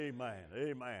Amen.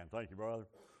 Amen. Thank you, brother.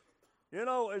 You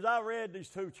know, as I read these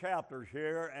two chapters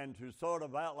here and to sort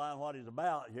of outline what he's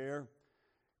about here,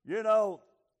 you know,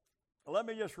 let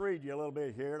me just read you a little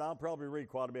bit here, and I'll probably read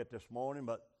quite a bit this morning,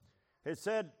 but it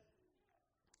said,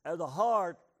 as the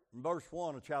heart, in verse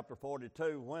 1 of chapter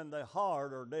 42, when the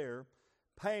heart, or dear,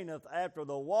 paineth after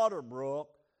the water brook,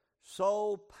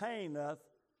 so paineth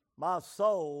my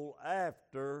soul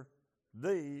after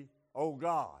thee, O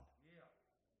God. Yeah.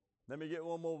 Let me get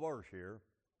one more verse here.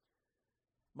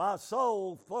 My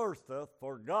soul thirsteth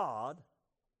for God,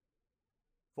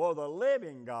 for the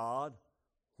living God.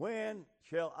 When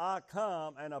shall I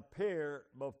come and appear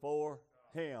before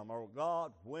him? Or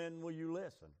God, when will you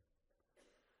listen?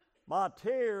 My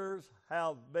tears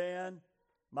have been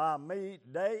my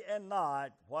meat day and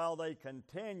night, while they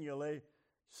continually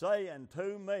say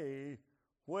unto me,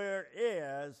 where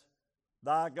is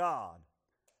thy God?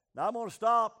 Now I'm going to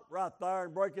stop right there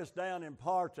and break this down in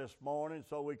parts this morning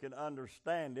so we can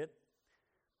understand it.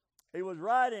 He was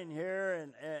writing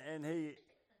here, and he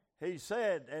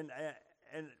said, and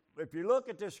if you look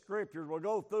at this scripture, we'll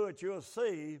go through it, you'll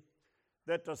see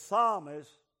that the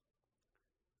psalmist,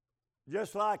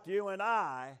 just like you and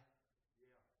I,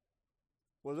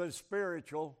 was in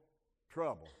spiritual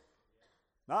trouble.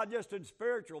 Not just in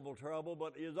spiritual trouble,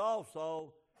 but is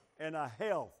also in a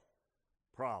health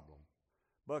problem.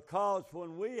 Because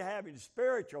when we having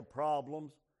spiritual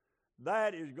problems,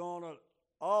 that is going to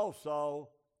also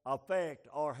affect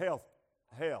our health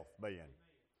being.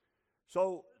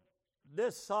 So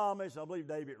this psalmist, I believe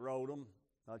David wrote him,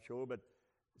 not sure, but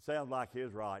it sounds like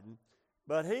his writing.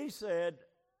 But he said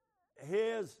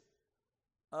he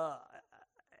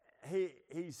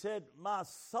said, my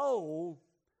soul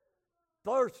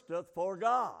thirsteth for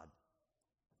God.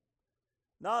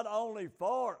 Not only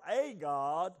for a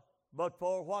God, but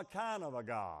for what kind of a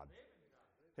God?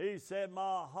 He said,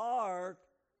 my heart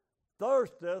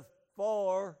thirsteth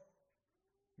for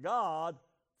God,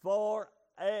 for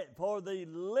the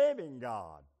living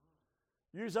God.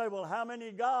 You say, well, how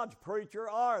many gods, preacher,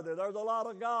 are there? There's a lot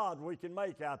of gods we can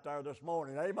make out there this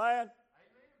morning. Amen?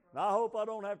 Now, I hope I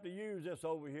don't have to use this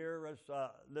over here,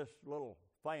 this little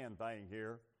fan thing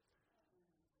here.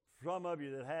 Some of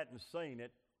you that hadn't seen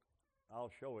it, I'll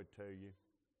show it to you.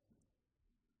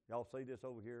 Y'all see this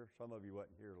over here? Some of you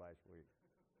wasn't here last week.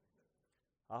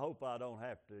 I hope I don't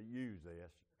have to use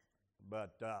this,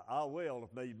 but I will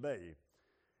if need be.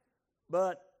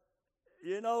 But,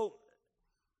 you know,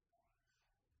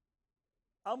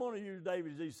 I'm going to use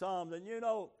David's Psalms, and you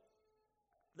know,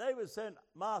 David said,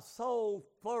 my soul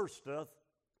thirsteth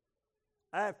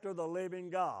after the living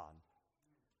God.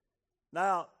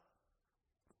 Now,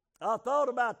 I thought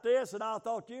about this, and I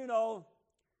thought, you know,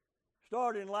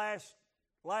 starting last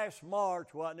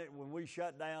March, wasn't it, when we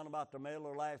shut down about the middle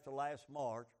or last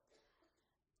March,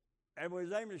 and we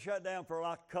was aiming to shut down for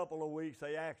like a couple of weeks.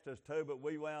 They asked us to, but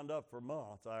we wound up for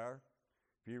months there,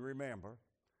 if you remember.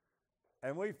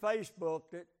 And we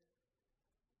Facebooked it,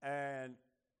 and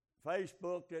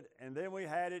then we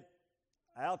had it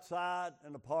outside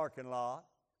in the parking lot.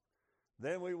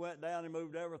 Then we went down and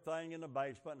moved everything in the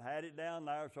basement and had it down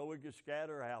there so we could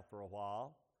scatter out for a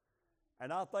while.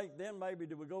 And I think then maybe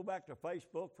did we go back to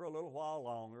Facebook for a little while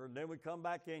longer, and then we come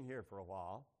back in here for a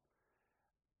while.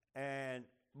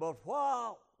 But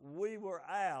while we were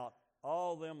out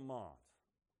all them months,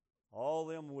 all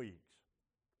them weeks,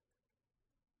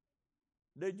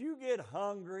 did you get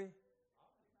hungry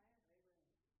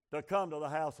to come to the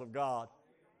house of God?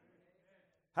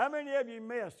 How many of you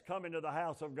missed coming to the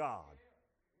house of God?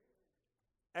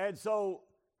 And so,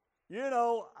 you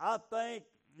know, I think,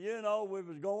 you know, we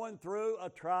was going through a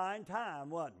trying time,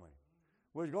 wasn't we?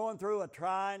 We was going through a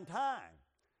trying time.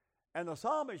 And the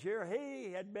psalmist here,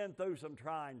 he had been through some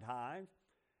trying times.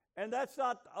 And that's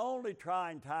not the only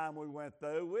trying time we went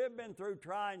through. We've been through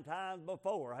trying times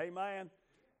before. Amen?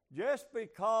 Just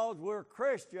because we're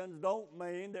Christians don't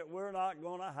mean that we're not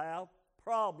going to have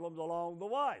problems along the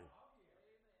way.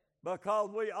 Because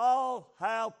we all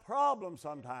have problems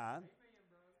sometimes.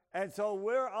 And so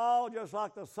we're all just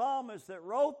like the psalmist that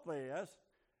wrote this.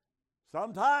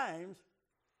 Sometimes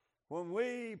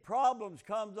when problems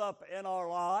comes up in our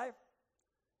life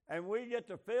and we get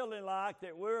to feeling like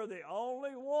that we're the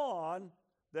only one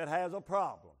that has a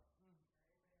problem.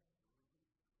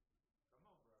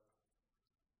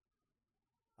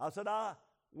 I said,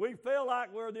 we feel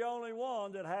like we're the only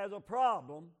one that has a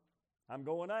problem. I'm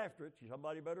going after it.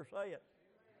 Somebody better say it.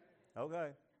 Okay.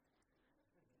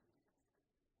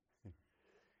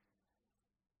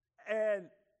 And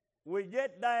we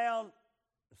get down,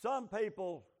 some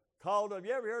people called up.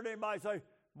 You ever heard anybody say,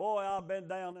 boy, I've been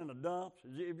down in the dumps?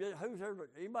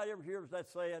 Anybody ever hear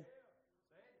that said?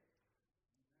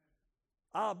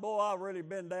 Boy, I've really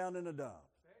been down in the dumps.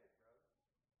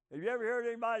 Have you ever heard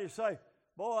anybody say,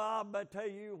 boy, I tell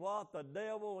you what, the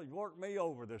devil has worked me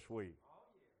over this week.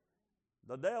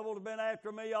 The devil has been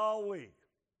after me all week.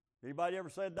 Anybody ever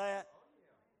said that?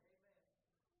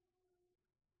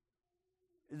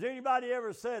 Has anybody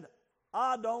ever said,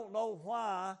 I don't know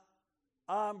why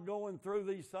I'm going through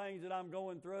these things that I'm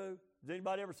going through? Has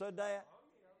anybody ever said that?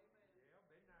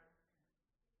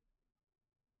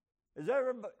 Has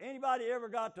anybody ever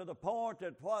got to the point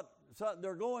that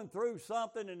they're going through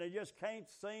something and they just can't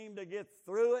seem to get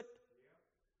through it?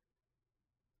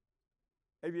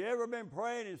 Have you ever been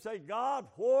praying and say, God,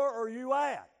 where are you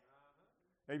at?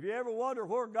 Have you ever wondered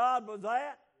where God was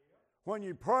at? When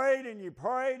you prayed and you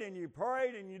prayed and you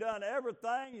prayed and you done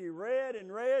everything, you read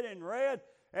and read and read,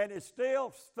 and it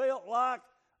still felt like,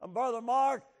 Brother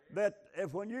Mark, that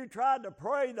if when you tried to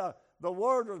pray, the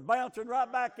word was bouncing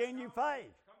right back in your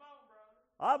face.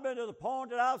 I've been to the point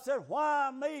that I've said,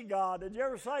 why me, God? Did you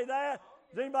ever say that?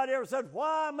 Has anybody ever said,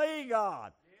 why me,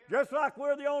 God? Just like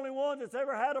we're the only one that's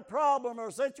ever had a problem or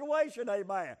a situation,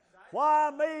 amen. Why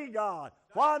me, God?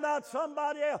 Why not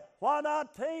somebody else? Why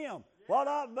not Tim? Why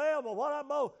not Bevel? Why not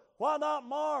Bo? Why not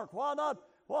Mark? Why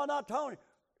not Tony?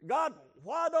 God,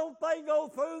 why don't they go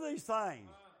through these things?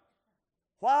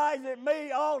 Why is it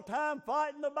me all the time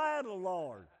fighting the battle,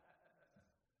 Lord?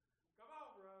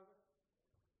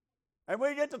 And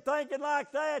we get to thinking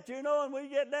like that, and we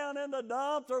get down in the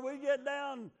dumps or we get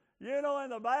down, in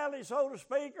the valley, so to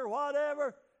speak, or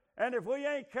whatever. And if we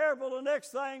ain't careful, the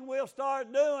next thing we'll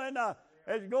start doing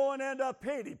is going into a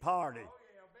pity party.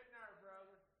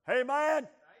 Hey, man.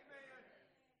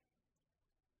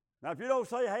 Now, if you don't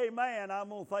say, hey, man, I'm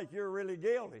going to think you're really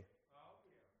guilty.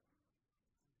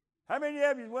 How many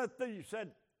of you went through, you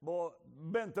said, boy,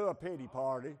 been through a pity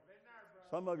party?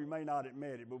 Some of you may not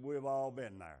admit it, but we've all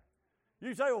been there.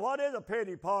 You say, well, what is a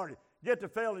pity party? Get to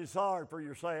feeling sorry for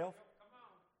yourself.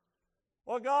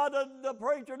 Well, God, the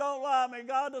preacher don't like me.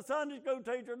 God, the Sunday school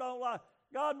teacher don't like me.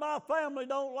 God, my family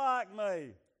don't like me.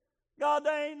 God,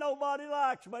 there ain't nobody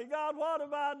likes me. God, what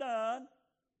have I done?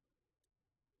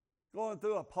 Going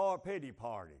through a pity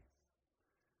party.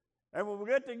 And when we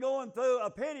get to going through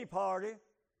a pity party,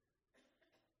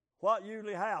 what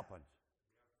usually happens?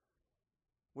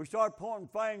 We start pointing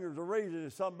fingers of reason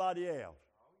to somebody else.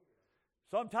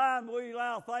 Sometimes we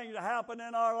allow things to happen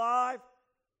in our life,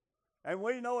 and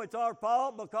we know it's our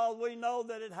fault because we know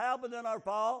that it happened in our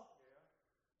fault.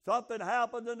 Something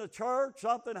happened in the church,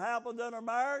 something happened in our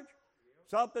marriage,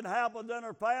 something happened in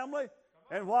our family,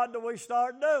 and what do we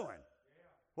start doing?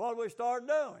 What do we start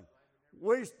doing?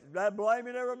 We start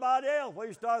blaming everybody else.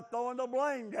 We start throwing the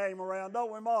blame game around,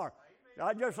 don't we, Mark?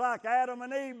 Just like Adam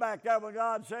and Eve back there when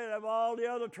God said, of all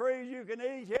the other trees you can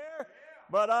eat here,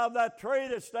 but of that tree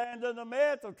that stands in the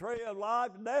midst, the tree of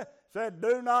life and death, said,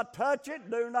 do not touch it,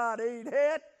 do not eat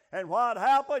it. And what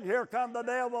happened? Here come the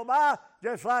devil by,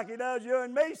 just like he does you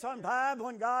and me sometimes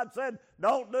when God said,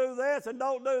 don't do this and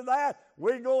don't do that.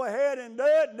 We go ahead and do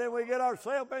it, and then we get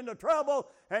ourselves into trouble.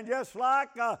 And just like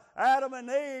Adam and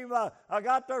Eve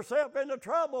got themselves into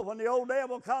trouble when the old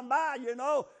devil come by,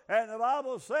 and the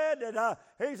Bible said that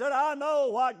he said, I know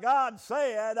what God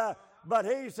said, but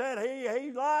he said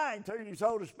he's lying to you,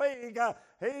 so to speak.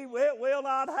 It will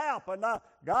not happen.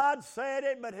 God said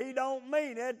it, but he don't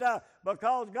mean it,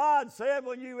 because God said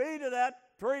when you eat of that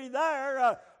tree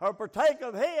there, or partake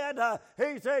of it,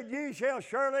 he said, you shall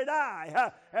surely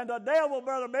die. And the devil,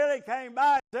 Brother Billy, came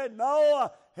by and said,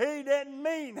 no, he didn't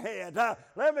mean it.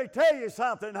 Let me tell you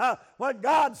something. When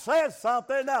God says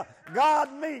something,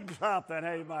 God means something.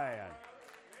 Amen.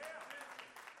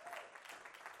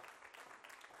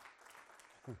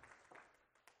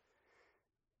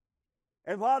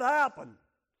 And what happened?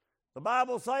 The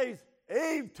Bible says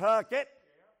Eve took it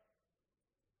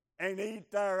and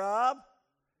ate thereof,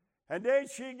 and then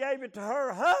she gave it to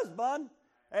her husband,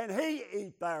 and he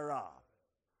ate thereof.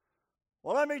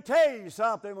 Well, let me tell you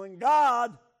something. When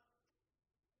God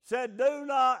said,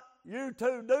 you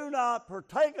two do not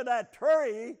partake of that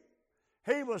tree,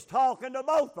 he was talking to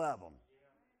both of them.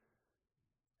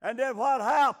 And then what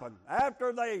happened?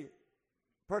 After they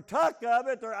partook of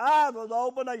it, their eyes was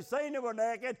open, they seen they were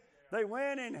naked, they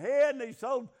went and hid, and they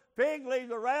sewed fig leaves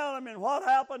around them, and what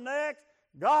happened next?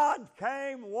 God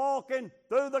came walking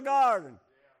through the garden,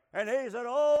 and he said,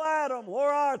 oh, Adam,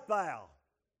 where art thou?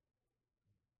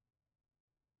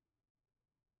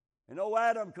 And old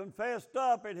Adam confessed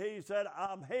up, and he said,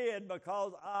 I'm hid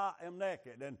because I am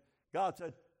naked. And God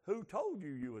said, who told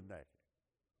you you were naked?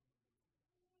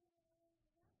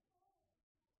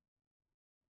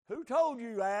 Who told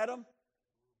you, Adam?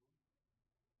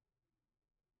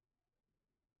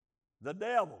 The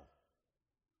devil.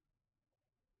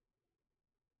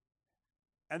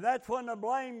 And that's when the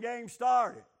blame game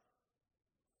started.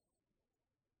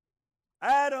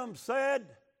 Adam said,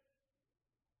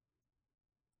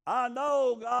 I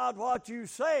know, God, what you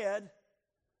said,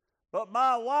 but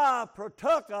my wife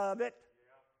partook of it,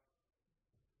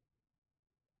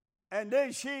 and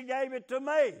then she gave it to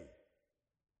me.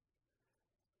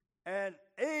 And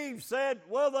Eve said,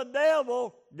 well, the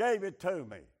devil gave it to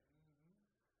me.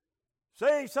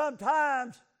 See,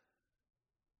 sometimes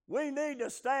we need to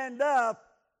stand up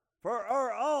for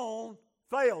our own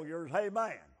failures,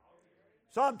 amen.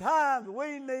 Sometimes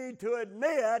we need to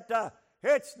admit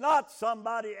it's not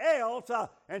somebody else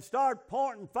and start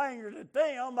pointing fingers at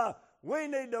them. We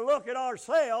need to look at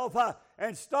ourselves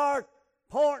and start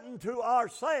pointing to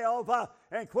ourselves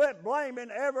and quit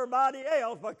blaming everybody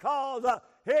else, because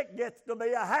it gets to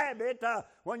be a habit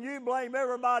when you blame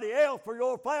everybody else for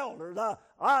your failures.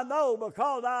 I know,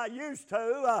 because I used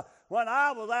to when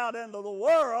I was out into the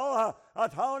world,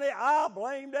 Tony, I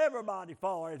blamed everybody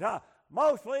for it.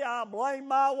 Mostly I blame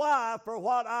my wife for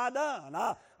what I done.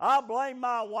 I blame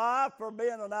my wife for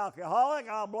being an alcoholic.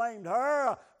 I blamed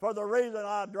her for the reason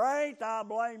I drank. I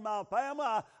blamed my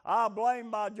family. I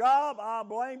blamed my job. I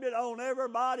blamed it on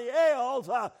everybody else.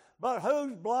 But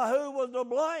who was to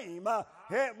blame?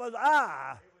 It was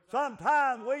I.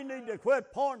 Sometimes we need to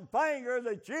quit pointing fingers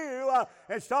at you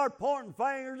and start pointing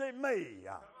fingers at me.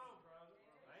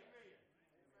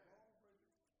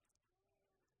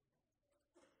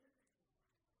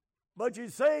 But you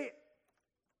see,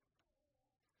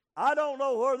 I don't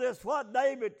know what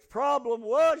David's problem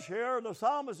was here, the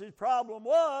psalmist's problem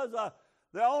was.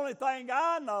 The only thing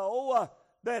I know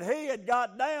that he had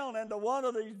got down into one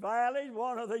of these valleys,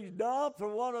 one of these dumps,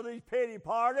 or one of these pity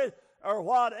parties, or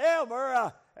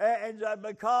whatever,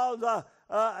 because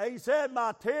he said,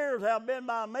 my tears have been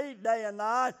my meat day and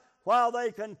night, while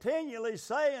they continually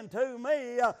say unto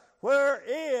me, where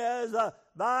is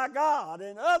thy God?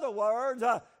 In other words,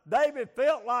 David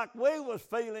felt like we was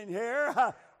feeling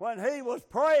here when he was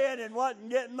praying and wasn't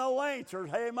getting no answers,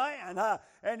 amen.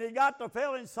 And he got to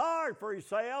feeling sorry for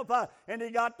himself, and he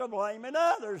got to blaming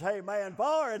others, amen,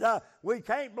 for it. We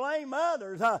can't blame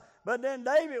others. But then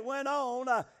David went on,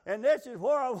 and this is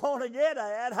where I want to get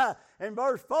at. In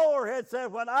verse 4, it says,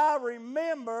 when I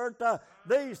remembered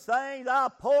these things, I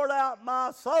poured out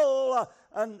my soul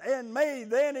in me.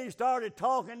 Then he started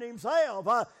talking to himself.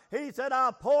 He said,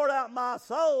 I poured out my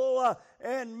soul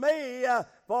in me,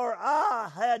 for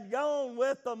I had gone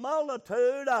with the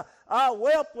multitude. I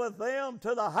wept with them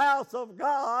to the house of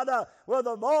God with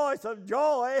a voice of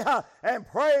joy, and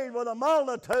prayed with a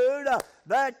multitude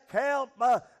that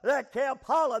kept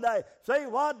holiday. See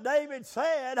what David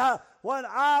said, when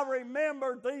I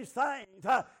remembered these things.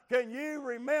 Can you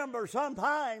remember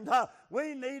sometimes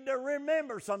we need to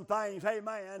remember some things,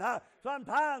 amen.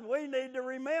 Sometimes we need to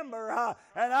remember,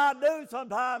 and I do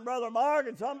sometimes, Brother Mark,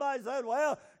 and somebody said,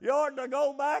 well, you ought to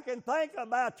go back and think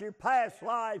about your past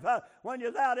life when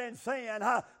you're out in sin.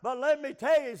 But let me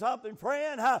tell you something,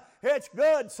 friend. It's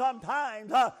good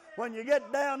sometimes when you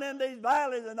get down in these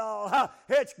valleys and all.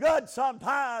 It's good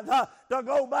sometimes to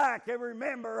go back and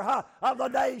remember of the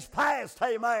days past,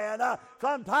 amen.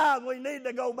 Sometimes we need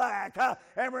to go back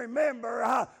and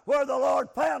remember where the Lord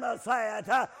found us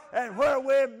at and where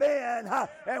we've been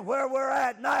and where we're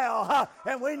at now.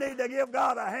 And we need to give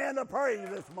God a hand of praise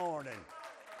this morning.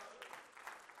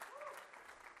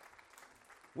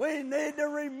 We need to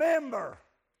remember.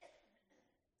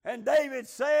 And David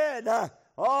said,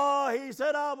 he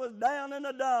said, I was down in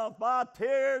the dumps. My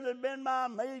tears had been my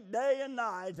meat day and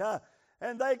night.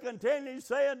 And they continually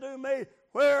said to me,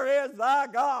 where is thy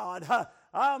God?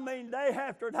 I mean, day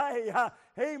after day,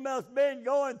 he must have been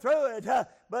going through it.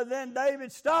 But then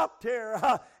David stopped here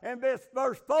in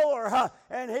verse 4,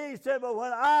 and he said, but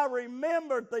when I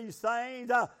remembered these things,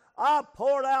 I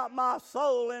poured out my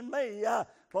soul in me,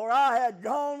 for I had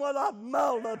gone with a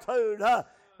multitude.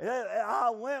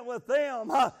 I went with them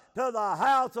to the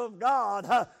house of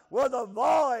God with a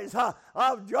voice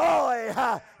of joy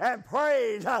and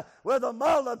praise, with a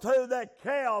multitude that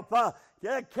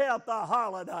kept the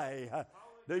holiday.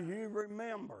 Do you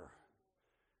remember?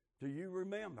 Do you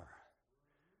remember?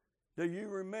 Do you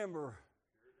remember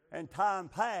in time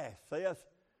past? Yes,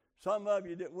 some of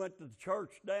you that went to the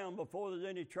church down before there's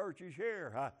any churches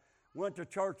here. Went to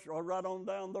church right on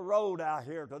down the road out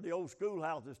here to the old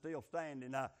schoolhouse that's still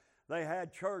standing. They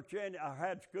had church in it,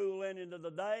 had school in it of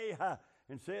the day,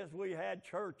 and since we had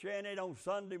church in it on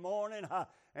Sunday morning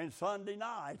and Sunday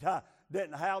night,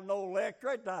 didn't have no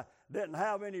electric, didn't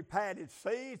have any padded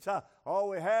seats. All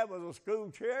we had was the school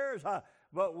chairs.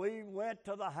 But we went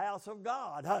to the house of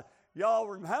God.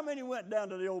 Y'all, how many went down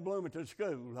to the old Bloomington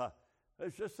school?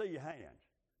 Let's just see your hands.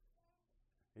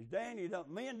 Is Danny?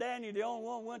 Me and Danny the only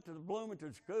one went to the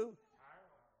Bloomington school?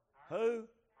 Who?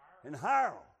 In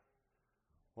Harold.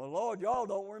 Well, Lord, y'all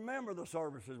don't remember the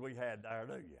services we had there,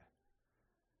 do you?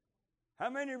 How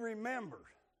many remembers?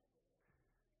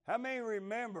 How many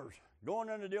remembers going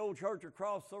into the old church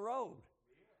across the road?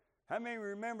 How many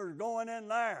remembers going in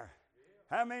there?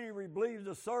 How many believe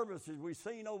the services we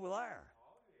seen over there?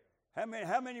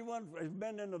 How many one has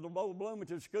been into the old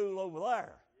Bloomington school over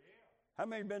there? How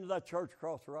many been to that church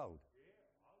across the road?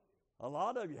 A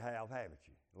lot of you have, haven't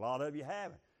you? A lot of you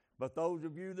haven't. But those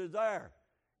of you that's there,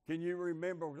 can you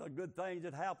remember the good things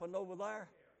that happened over there?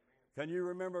 Can you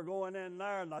remember going in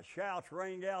there and the shouts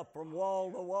rang out from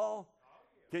wall to wall?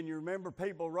 Can you remember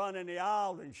people running the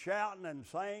aisles and shouting and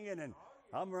singing? And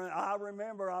I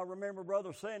remember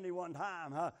Brother Cindy one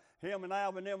time. Him and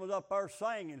Alvin them was up there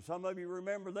singing. Some of you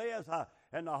remember this.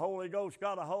 And the Holy Ghost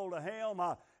got a hold of him.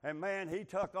 And man, he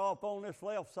took off on this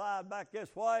left side back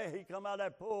this way. He come out of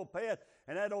that pulpit,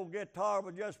 and that old guitar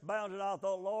was just bouncing. I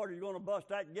thought, Lord, he's going to bust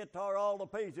that guitar all to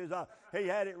pieces. He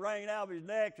had it ringing out of his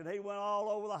neck, and he went all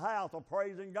over the house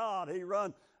praising God. He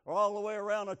run all the way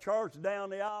around the church, down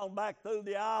the aisle, back through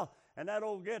the aisle. And that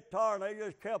old guitar, and they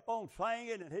just kept on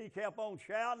singing, and he kept on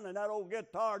shouting, and that old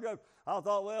guitar just, I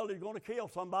thought, well, he's going to kill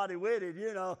somebody with it,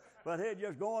 you know, but it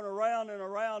just going around and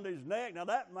around his neck. Now,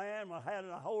 that man had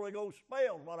a Holy Ghost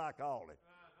spell, what I call it.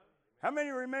 How many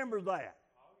remembers that?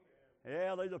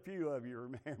 Yeah, there's a few of you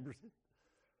remembers it.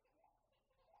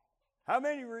 How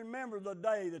many remember the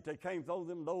day that they came through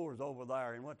them doors over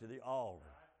there and went to the altar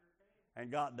and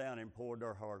got down and poured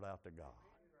their heart out to God?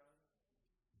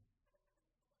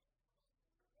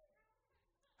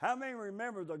 How many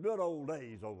remember the good old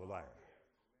days over there?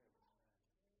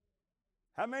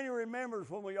 How many remembers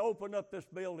when we opened up this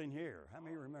building here? How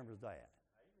many remembers that?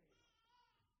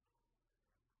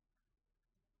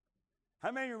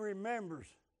 How many remembers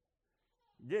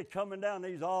coming down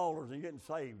these altars and getting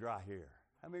saved right here?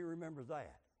 How many remembers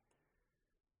that?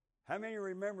 How many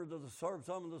remembers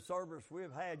some of the service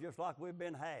we've had just like we've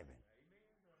been having?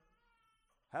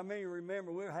 How many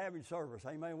remember we're having service?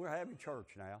 Amen. We're having church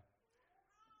now.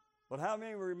 But how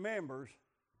many remembers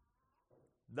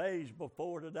days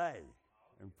before today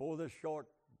and for this short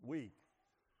week?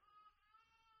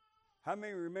 How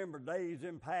many remember days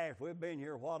in past? We've been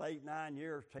here, 8, 9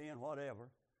 years, 10, whatever.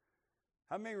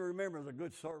 How many remember the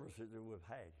good services that we've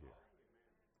had here?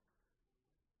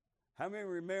 How many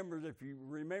remembers, if you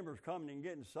remembers coming and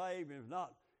getting saved, and if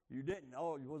not, you didn't,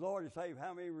 or you was already saved,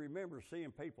 how many remember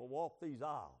seeing people walk these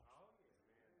aisles?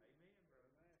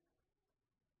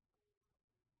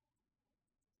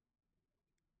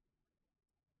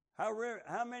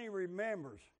 How many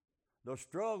remembers the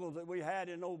struggles that we had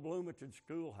in old Bloomington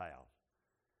schoolhouse?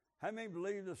 How many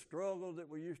believe the struggles that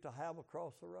we used to have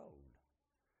across the road?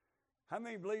 How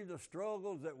many believe the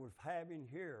struggles that we're having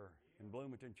here in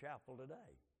Bloomington Chapel today?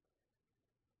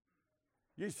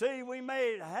 You see, we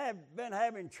may have been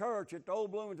having church at the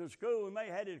old Bloomington school. We may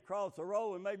have had it across the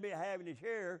road. We may be having it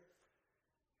here.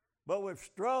 But we've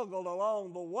struggled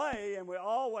along the way, and we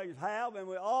always have, and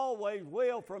we always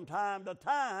will from time to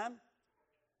time.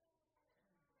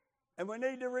 And we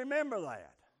need to remember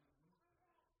that.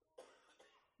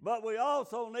 But we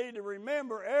also need to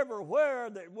remember everywhere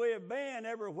that we have been,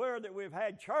 everywhere that we've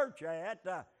had church at,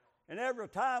 and every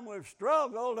time we've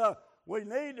struggled, we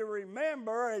need to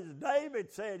remember, as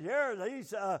David said here, he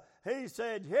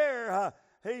said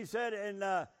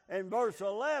in verse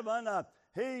 11,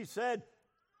 he said,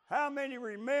 how many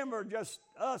remember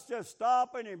us just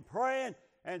stopping and praying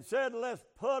and said, let's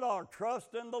put our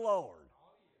trust in the Lord.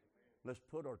 Let's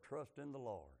put our trust in the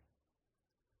Lord.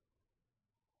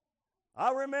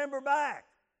 I remember back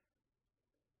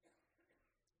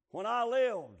when I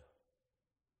lived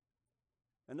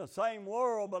in the same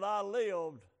world, but I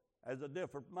lived as a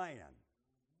different man.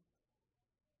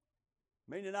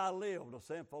 Meaning I lived a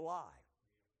sinful life.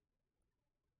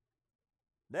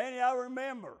 Danny, I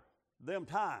remember them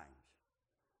times.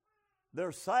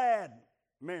 They're sad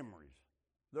memories.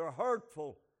 They're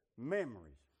hurtful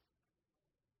memories.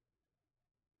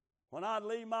 When I'd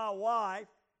leave my wife,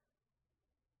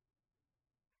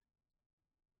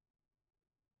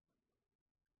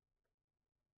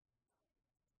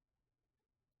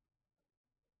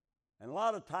 and a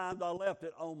lot of times I left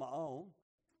it on my own.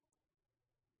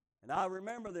 And I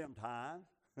remember them times.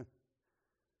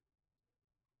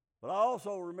 But I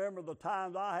also remember the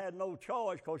times I had no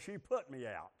choice because she put me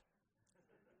out.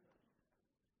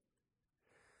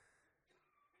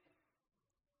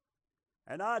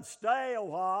 and I'd stay a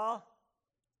while.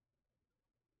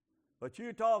 But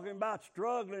you talking about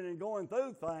struggling and going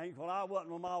through things, when I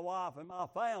wasn't with my wife and my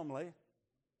family,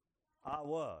 I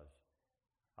was.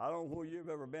 I don't know whether you've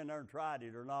ever been there and tried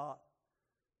it or not.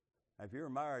 If you're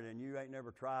married and you ain't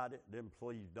never tried it, then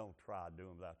please don't try doing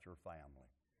it without your family.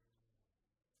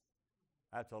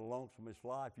 That's the lonesomest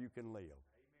life you can live.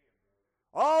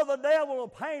 Oh, the devil will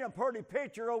paint a pretty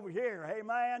picture over here.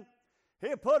 Amen.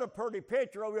 He'll put a pretty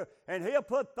picture over here, and he'll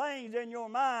put things in your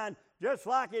mind just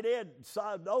like he did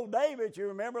old David. You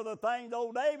remember the things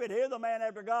old David, he's the man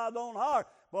after God's own heart.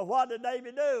 But what did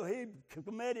David do? He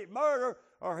committed murder,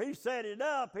 or he set it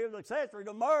up. He was accessory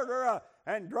to murder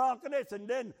and drunkenness, and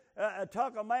then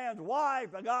took a man's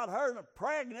wife and got her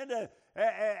pregnant,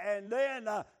 and then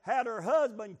had her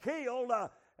husband killed.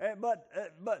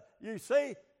 But you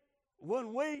see,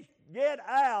 when we get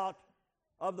out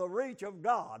of the reach of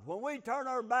God, when we turn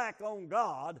our back on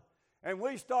God and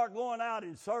we start going out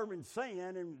and serving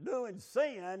sin and doing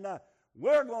sin,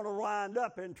 we're going to wind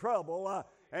up in trouble,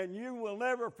 and you will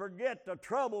never forget the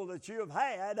trouble that you've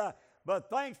had.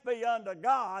 But thanks be unto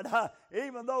God,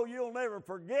 even though you'll never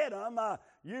forget them,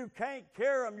 you can't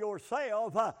cure them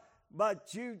yourself, but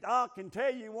I can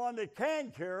tell you one that can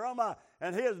cure them,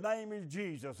 and his name is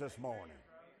Jesus this morning.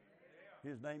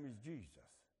 His name is Jesus.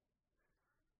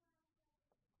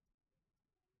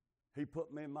 He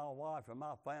put me and my wife and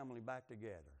my family back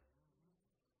together.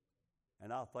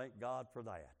 And I thank God for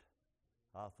that.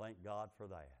 I thank God for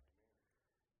that.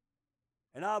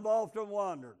 And I've often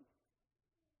wondered,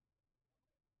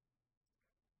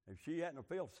 if she hadn't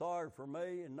felt sorry for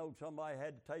me and known somebody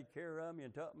had to take care of me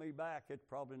and took me back, it's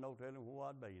probably no telling who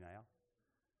I'd be now.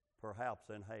 Perhaps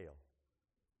in hell.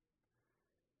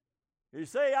 You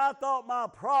see, I thought my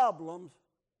problems,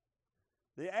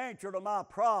 the answer to my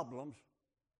problems,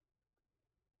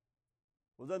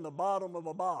 was in the bottom of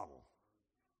a bottle,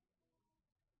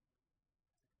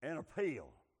 in a pill,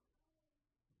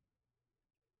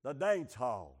 the dance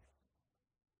halls,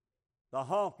 the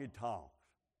honky-tonks.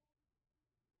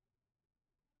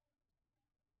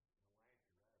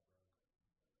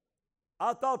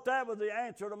 I thought that was the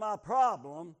answer to my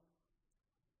problem.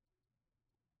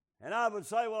 And I would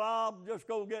say, well, I'll just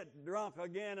go get drunk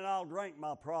again and I'll drink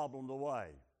my problems away.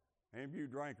 And if you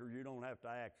drinkers, you don't have to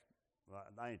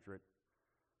answer it.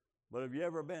 But have you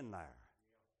ever been there?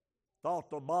 Thought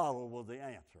the bottle was the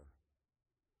answer.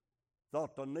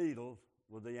 Thought the needles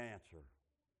was the answer.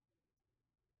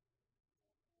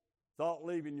 Thought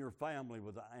leaving your family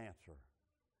was the answer.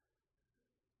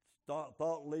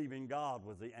 Thought leaving God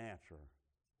was the answer.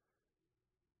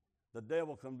 The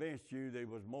devil convinced you there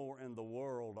was more in the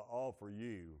world to offer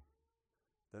you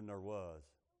than there was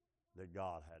that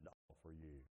God had to offer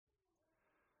you.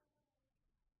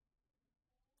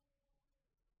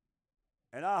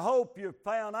 And I hope you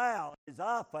found out, as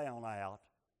I found out,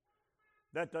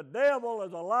 that the devil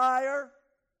is a liar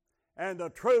and the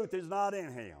truth is not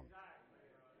in him.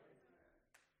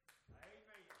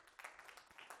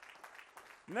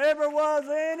 Never was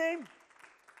in him,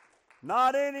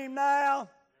 not in him now,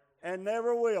 and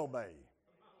never will be.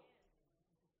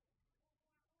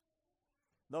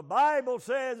 The Bible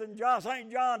says in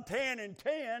St. John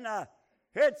 10:10,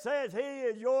 it says he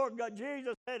is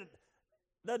Jesus said,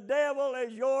 the devil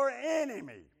is your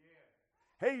enemy.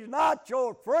 He's not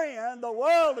your friend. The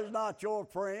world is not your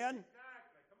friend.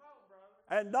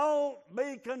 And don't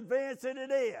be convinced that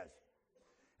it is.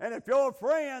 And if your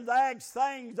friends act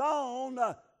things on,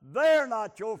 they're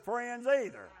not your friends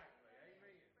either.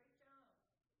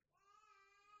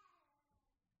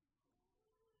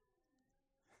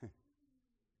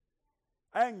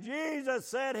 And Jesus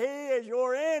said he is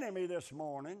your enemy this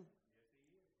morning.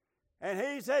 And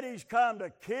he said he's come to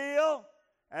kill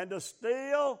and to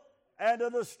steal and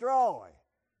to destroy.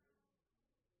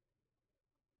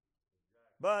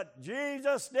 But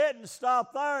Jesus didn't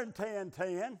stop there in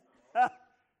 10:10.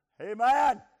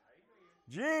 Amen.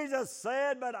 Jesus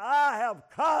said, but I have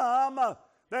come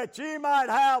that ye might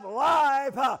have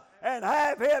life and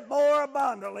have it more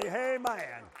abundantly.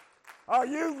 Amen. Are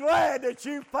you glad that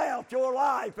you found your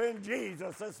life in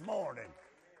Jesus this morning?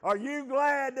 Are you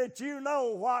glad that you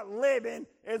know what living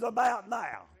is about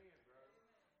now?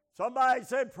 Somebody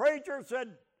said, preacher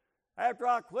said, after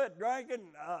I quit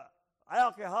drinking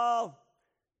alcohol,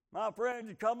 my friends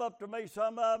would come up to me,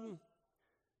 some of them,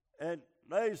 and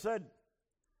they said,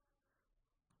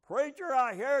 preacher,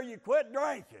 I hear you quit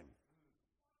drinking.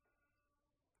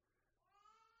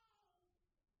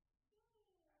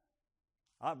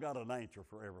 I've got an answer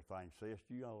for everything, sis.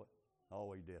 You know it.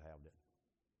 Always did have that.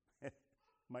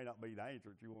 May not be the answer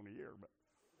that you want to hear, but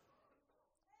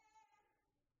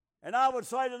And I would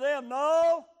say to them,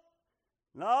 no,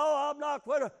 I'm not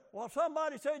quitting. Well,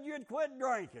 somebody said you'd quit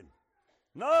drinking.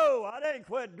 No, I didn't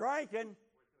quit drinking.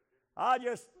 I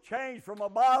just changed from a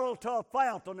bottle to a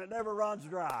fountain that never runs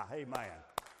dry. Amen.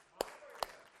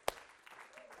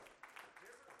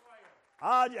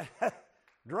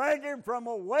 Drinking from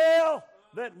a well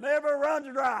that never runs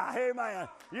dry. Amen.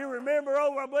 You remember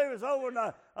I believe it's over in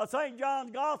St.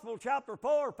 John's Gospel, chapter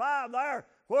 4 or 5 there,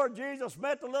 where Jesus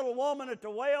met the little woman at the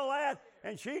well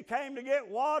and she came to get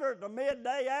water at the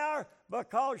midday hour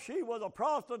because she was a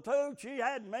prostitute. She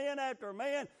had men after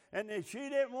men, and she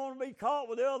didn't want to be caught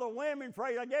with the other women.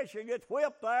 Afraid, I guess she gets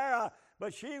whipped there.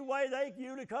 But she waited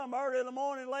you to come early in the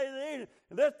morning, late in the evening.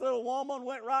 And this little woman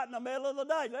went right in the middle of the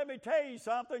day. Let me tell you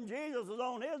something. Jesus was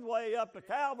on his way up to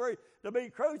Calvary to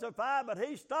be crucified, but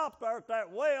he stopped there at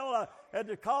that well and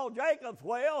to call Jacob's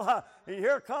well. And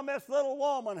here come this little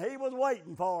woman he was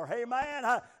waiting for. Hey, man,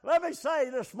 let me say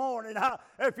this morning,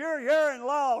 if you're here and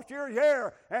lost, you're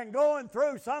here and going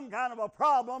through some kind of a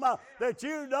problem that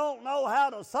you don't know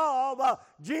how to solve,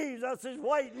 Jesus is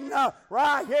waiting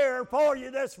right here for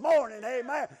you this morning.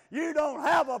 Amen. You don't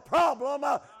have a problem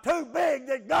too big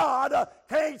that God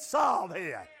can't solve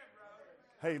it.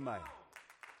 Amen.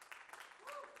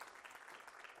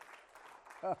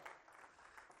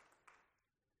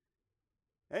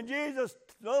 And Jesus,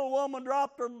 the little woman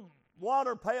dropped her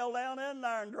water pail down in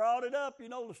there and drawed it up. You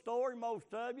know the story,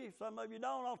 most of you. Some of you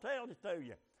don't. I'll tell it to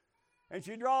you. And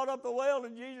she drawed up the well,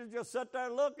 and Jesus just sat there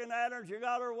looking at her, and she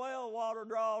got her well water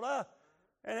drawed up.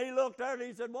 And he looked at her, and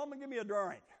he said, "Woman, give me a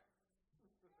drink.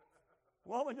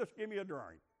 Woman, just give me a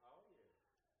drink."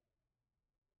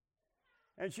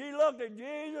 And she looked at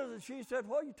Jesus, and she said,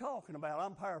 "What are you talking about?"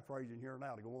 I'm paraphrasing here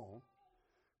now to go on.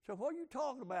 So what are you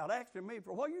talking about?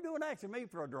 What are you doing asking me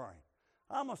for a drink?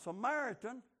 I'm a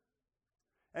Samaritan,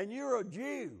 and you're a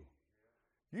Jew.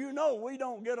 You know we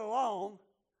don't get along.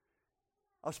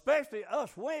 Especially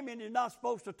us women, you're not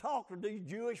supposed to talk to these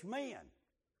Jewish men.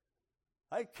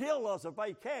 They kill us if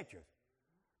they catch us.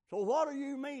 So what do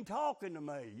you mean talking to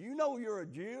me? You know you're a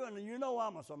Jew, and you know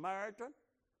I'm a Samaritan.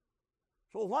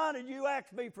 So why did you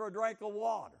ask me for a drink of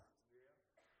water?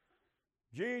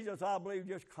 Jesus, I believe,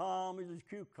 just calm as his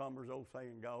cucumbers, old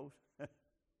saying goes.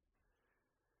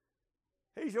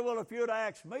 He said, well, if you'd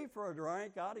asked me for a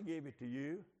drink, I'd have given it to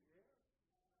you.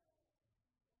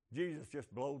 Jesus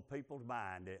just blowed people's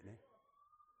mind, didn't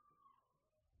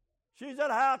he? She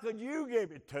said, how could you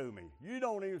give it to me? You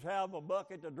don't even have a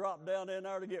bucket to drop down in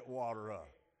there to get water up.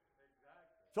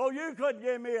 So you couldn't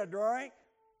give me a drink.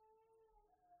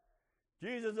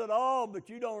 Jesus said, oh, but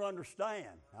you don't understand.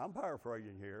 I'm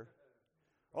paraphrasing here.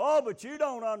 Oh, but you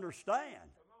don't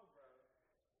understand.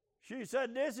 She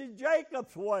said, this is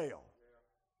Jacob's well.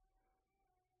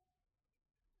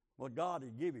 Well, God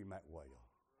had given him that well.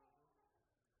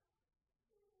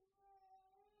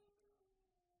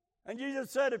 And Jesus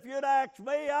said, if you'd asked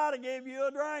me, I'd have given you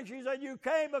a drink. She said, you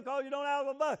can't because you don't have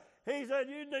a bucket. He said,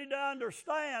 you need to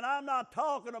understand, I'm not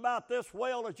talking about this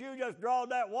well that you just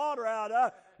drawed that water out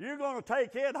of. You're going to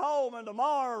take it home, and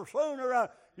tomorrow or sooner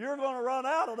you're going to run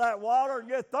out of that water and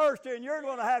get thirsty, and you're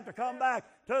going to have to come back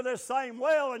to this same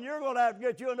well, and you're going to have to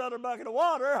get you another bucket of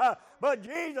water. But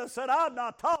Jesus said, I'm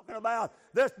not talking about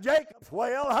this Jacob's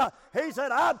well. He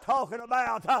said, I'm talking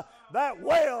about that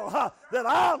well that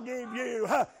I'll give you.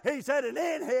 He said, and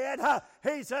in it,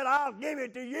 he said, I'll give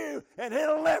it to you, and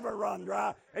it'll never run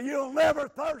dry, and you'll never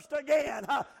thirst again.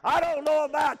 I don't know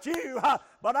about you,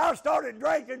 but I started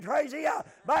drinking, Tracy,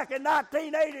 back in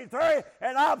 1983,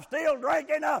 and I'm still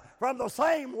drinking from the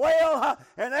same well,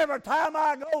 and every time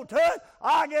I go to it,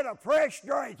 I get a fresh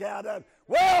drink out of it.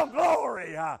 Well,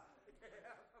 glory.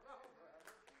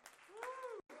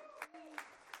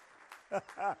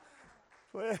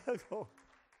 Well,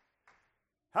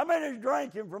 how many is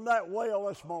drinking from that well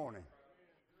this morning?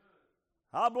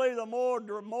 I believe the more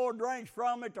drinks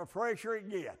from it, the fresher it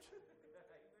gets.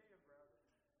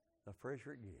 The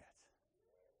fresher it gets.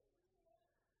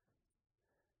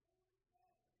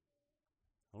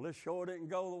 Well, this sure didn't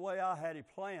go the way I had it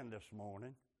planned this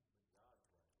morning,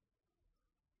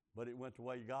 but it went the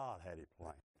way God had it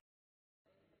planned.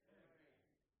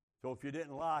 So if you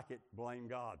didn't like it, blame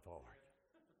God for it.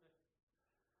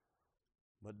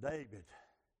 But David,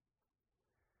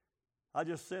 I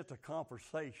just sensed a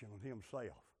conversation with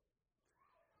himself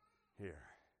here.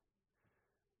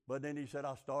 But then he said,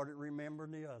 I started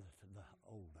remembering the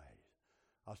old days.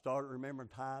 I started remembering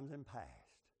times in past.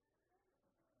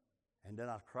 And then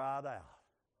I cried out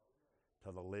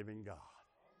to the living God.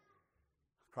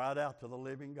 I cried out to the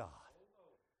living God.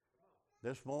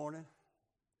 This morning,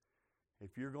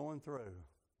 if you're going through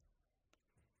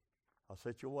a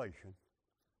situation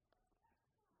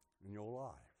in your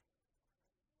life.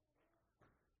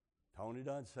 Tony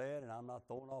done said, and I'm not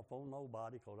throwing off on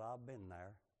nobody because I've been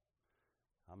there.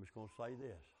 I'm just going to say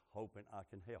this, hoping I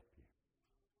can help you.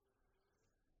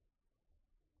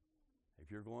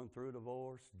 If you're going through a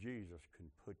divorce, Jesus can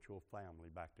put your family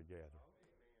back together.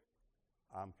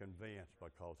 I'm convinced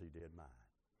because he did mine.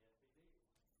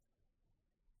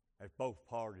 If both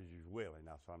parties is willing.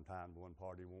 Now, sometimes one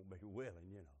party won't be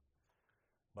willing, you know.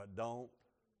 But don't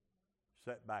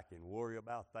sit back and worry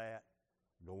about that.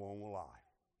 Go on with life.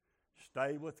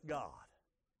 Stay with God.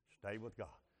 Stay with God.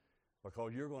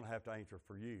 Because you're going to have to answer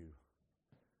for you,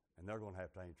 and they're going to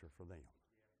have to answer for them.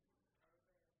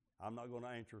 I'm not going to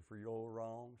answer for your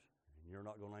wrongs, and you're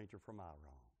not going to answer for my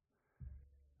wrongs.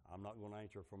 I'm not going to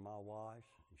answer for my wife,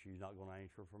 and she's not going to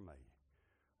answer for me.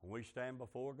 When we stand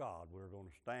before God, we're going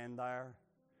to stand there,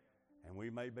 and we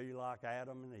may be like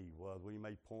Adam and Eve was. We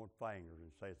may point fingers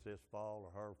and say it's his fault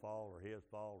or her fault or his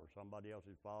fault or somebody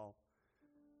else's fault.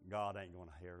 God ain't going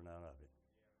to hear none of it.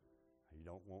 He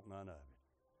don't want none of it.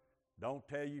 Don't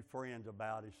tell your friends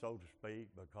about it, so to speak,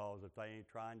 because if they ain't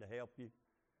trying to help you,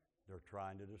 they're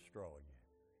trying to destroy you.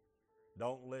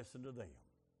 Don't listen to them.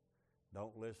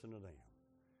 Don't listen to them.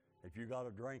 If you got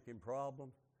a drinking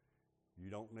problem, you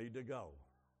don't need to go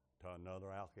to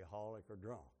another alcoholic or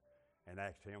drunk and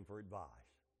ask him for advice.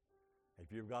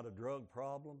 If you've got a drug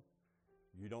problem,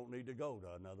 you don't need to go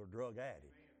to another drug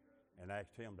addict and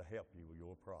ask him to help you with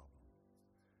your problem.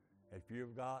 If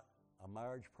you've got a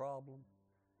marriage problem,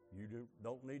 you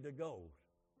don't need to go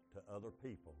to other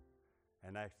people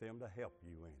and ask them to help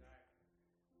you in it.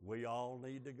 We all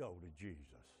need to go to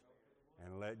Jesus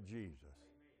and let Jesus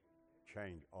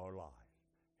change our lives.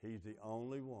 He's the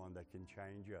only one that can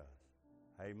change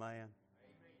us. Amen?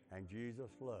 And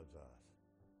Jesus loves us.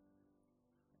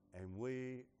 And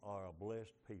we are a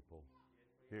blessed people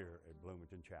here at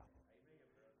Bloomington Chapel.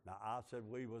 Now, I said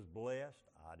we was blessed.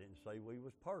 I didn't say we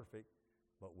was perfect,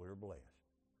 but we're blessed.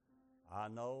 I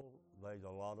know there's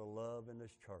a lot of love in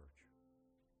this church.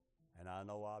 And I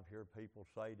know I've heard people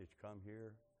say that's come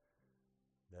here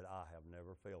that I have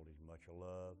never felt as much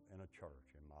love in a church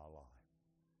in my life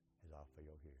as I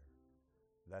feel here.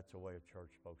 That's the way a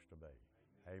church's supposed to be.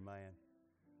 Amen.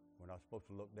 We're not supposed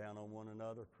to look down on one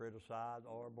another, criticize,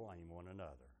 or blame one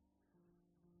another.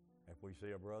 If we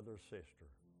see a brother or sister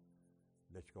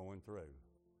that's going through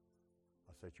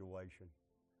a situation,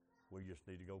 we just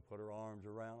need to go put our arms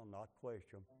around them, not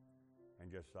question them, and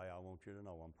just say, I want you to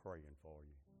know I'm praying for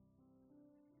you.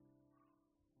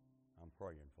 I'm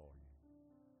praying for you.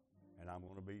 And I'm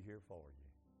going to be here for you.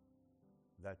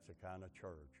 That's the kind of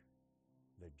church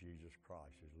that Jesus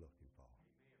Christ is looking for.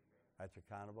 That's the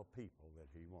kind of a people that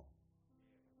he wants.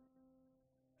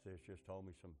 Sis just told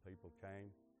me some people came,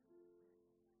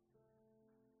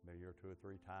 been here 2 or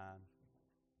 3 times,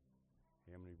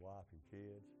 him and his wife and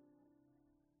kids,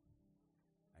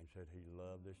 and said he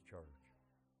loved this church.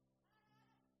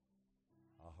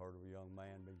 I heard of a young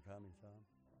man been coming some.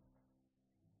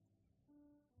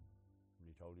 And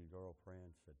he told his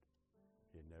girlfriend, said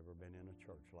he had never been in a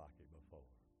church like it before,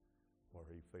 where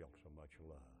he felt so much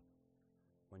love.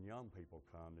 When young people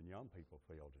come and young people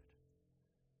feel it,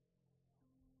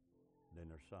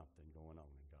 then there's something going on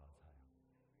in God's house.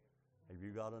 Have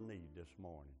you got a need this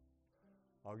morning?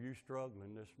 Are you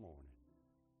struggling this morning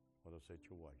with a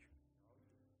situation?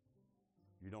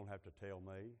 You don't have to tell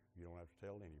me. You don't have to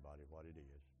tell anybody what it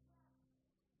is.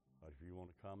 But if you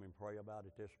want to come and pray about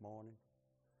it this morning,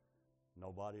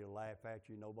 nobody will laugh at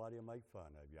you. Nobody will make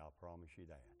fun of you. I promise you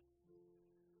that.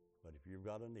 But if you've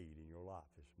got a need in your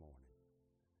life this morning,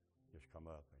 just come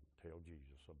up and tell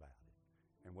Jesus about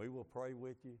it. And we will pray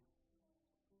with you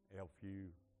if you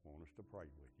want us to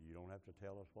pray with you. You don't have to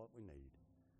tell us what we need.